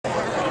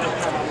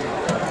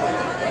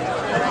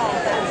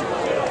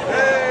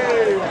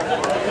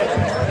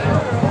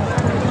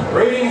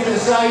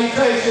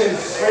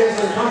Salutations, friends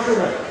and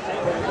countrymen,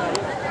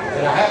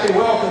 and a happy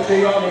welcome to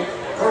you on the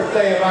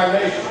birthday of our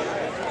nation.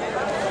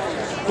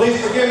 Please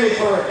forgive me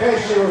for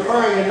occasionally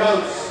referring to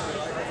notes.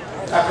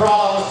 After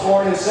all, I was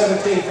born in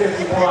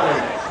 1751,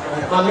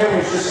 and my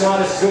memory's just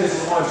not as good as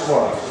it once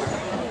was.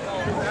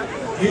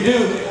 You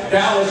do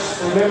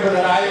doubtless remember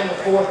that I am the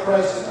 4th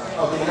President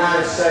of the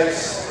United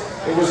States.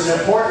 It was an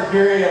important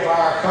period of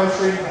our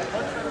country.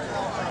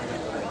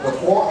 The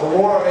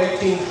War of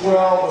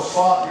 1812 was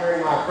fought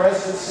during my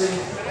presidency.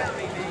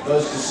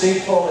 Those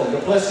deceitful and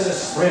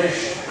duplicitous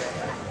British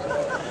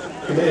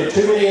committed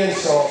too many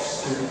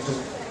insults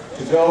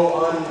to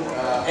go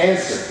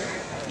unanswered.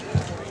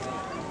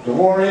 The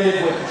war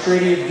ended with the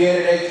Treaty of Ghent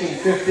in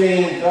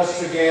 1815, thus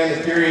began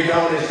the period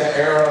known as the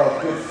era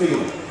of good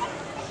feeling.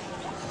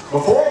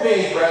 Before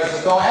being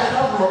president, though, I had a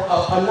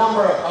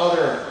number of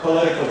other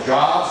political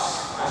jobs.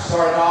 I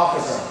started off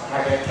as a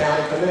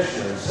county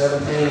commissioner in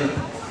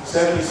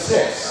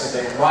 1776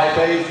 at the ripe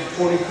age of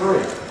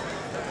 23.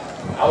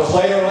 I was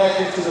later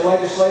elected to the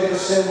Legislative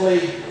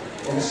Assembly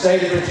in the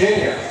state of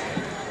Virginia,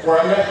 where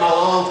I met my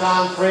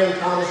longtime friend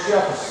Thomas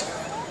Jefferson.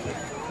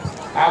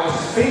 I was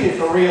defeated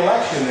for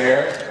re-election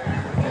there,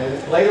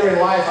 and later in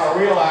life I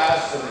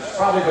realized that it's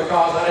probably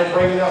because I didn't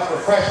bring enough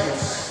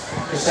refreshments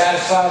to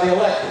satisfy the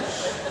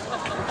electors.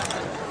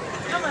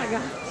 Oh my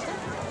God.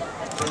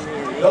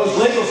 Those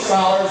legal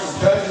scholars and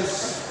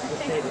judges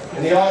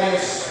in the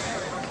audience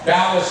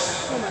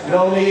doubtless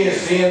know me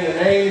as being the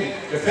named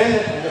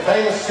defendant in the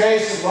famous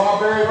case of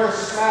Marbury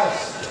versus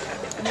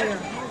Madison.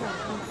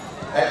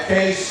 That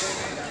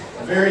case,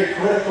 a very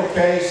critical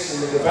case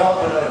in the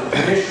development of the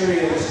judiciary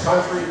in this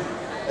country,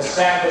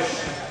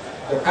 established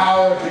the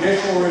power of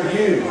judicial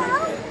review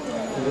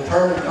to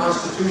determine the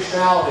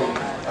constitutionality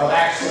of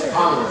acts of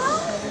Congress,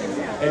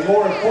 and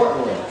more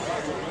importantly,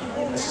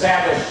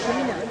 established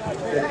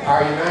that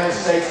our United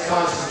States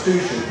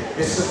Constitution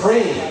is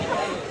supreme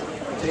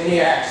to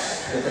any acts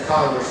that the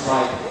Congress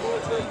might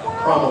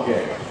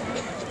promulgate.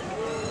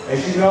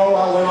 As you know,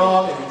 I went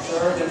on and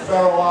served in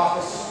federal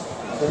office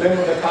as a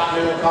member of the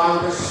Continental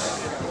Congress,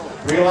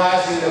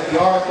 realizing that the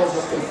Articles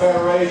of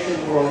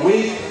Confederation were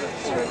weak,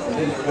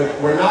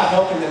 were not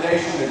helping the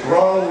nation to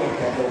grow. We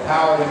had no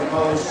power to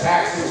impose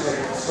taxes or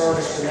to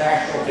service the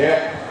national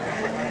debt.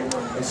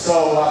 And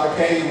so I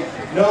became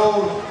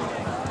known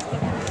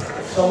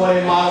somewhat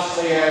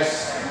immodestly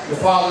as the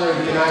father of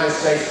the United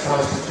States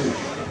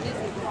Constitution.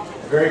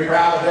 Very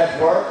proud of that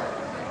work.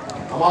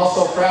 I'm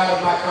also proud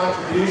of my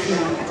contribution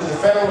to the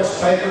Federalist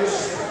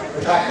Papers,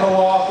 which I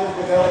co-authored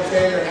with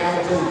Alexander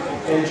Hamilton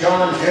and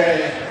John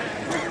Jay,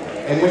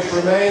 and which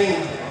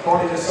remain,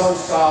 according to some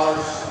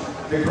scholars,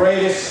 the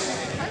greatest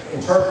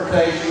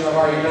interpretation of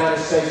our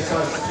United States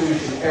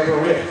Constitution ever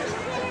written.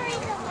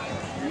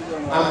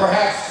 I'm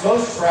perhaps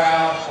most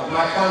proud of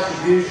my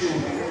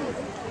contribution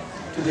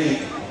to the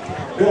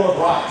Bill of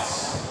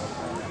Rights,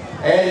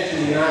 added to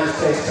the United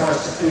States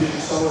Constitution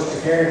so as to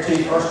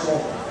guarantee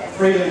personal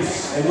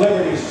freedoms and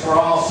liberties for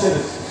all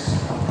citizens.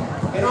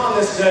 And on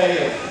this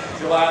day of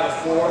July the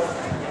 4th,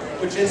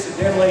 which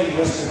incidentally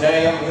was the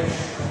day on which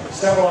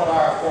several of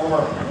our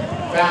former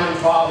founding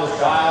fathers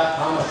died,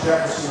 Thomas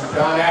Jefferson,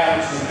 John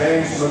Adams, and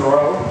James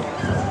Monroe,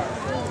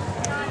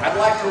 I'd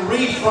like to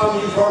read from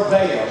you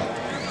verbatim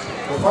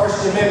the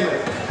First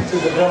Amendment to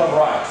the Bill of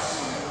Rights.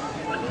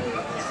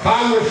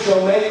 Congress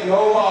shall make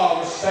no law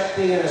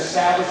respecting an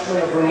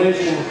establishment of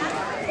religion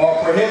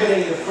or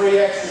prohibiting the free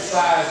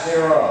exercise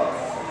thereof,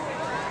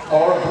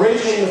 or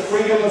abridging the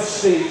freedom of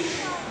speech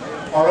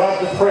or of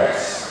the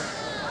press,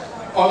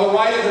 or the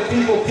right of the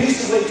people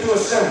peaceably to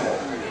assemble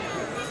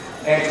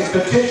and to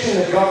petition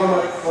the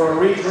government for a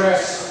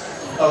redress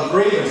of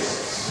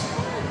grievances.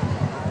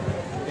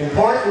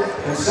 Important,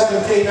 in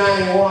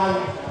 1791,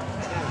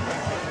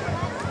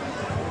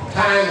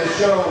 time has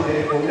shown that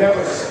it will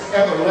never,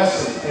 ever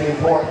lessen in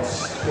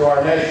importance to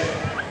our nation.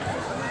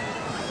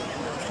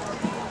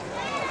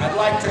 I'd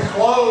like to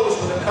close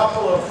with a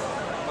couple of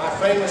my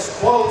famous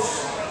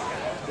quotes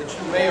that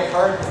you may have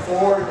heard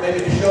before, maybe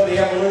to show the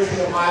evolution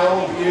of my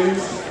own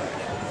views.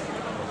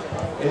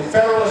 In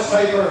Federalist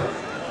Paper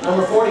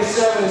number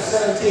 47 in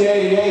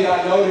 1788,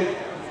 I noted,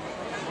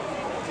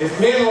 "If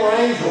men were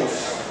angels,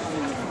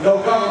 no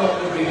government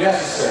would be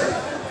necessary."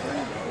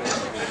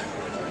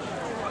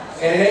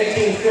 And in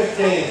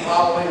 1815,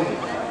 following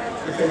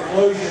the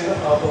conclusion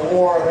of the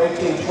War of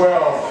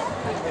 1812,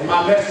 in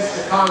my message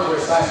to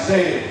Congress, I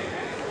stated,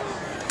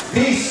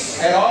 "Peace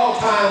at all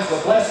times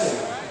of blessing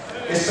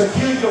is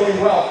peculiarly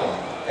welcome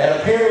at a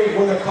period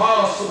when the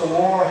causes for the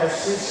war have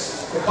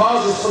ceased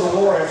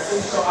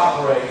to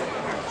operate,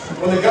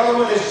 when the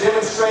government has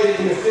demonstrated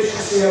the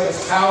efficiency of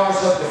its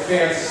powers of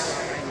defense,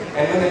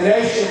 and when the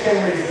nation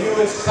can review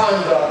its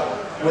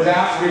conduct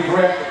without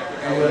regret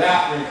and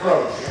without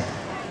reproach."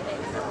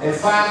 And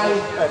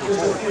finally,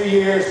 just a few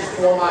years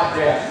before my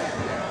death,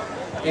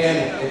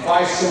 in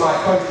advice to my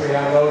country,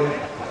 I noted,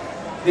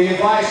 "The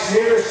advice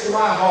nearest to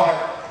my heart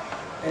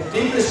and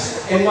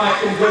deepest in my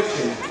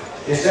conviction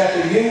is that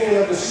the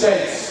union of the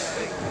states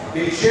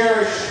be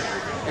cherished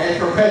and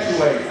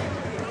perpetuated."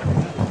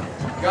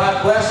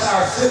 God bless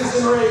our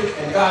citizenry,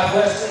 and God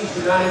bless these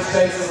United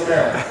States of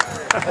America.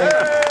 Thank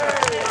you.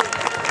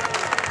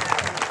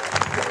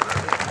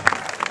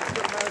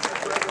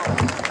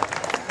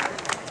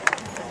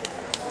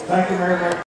 Thank you very much.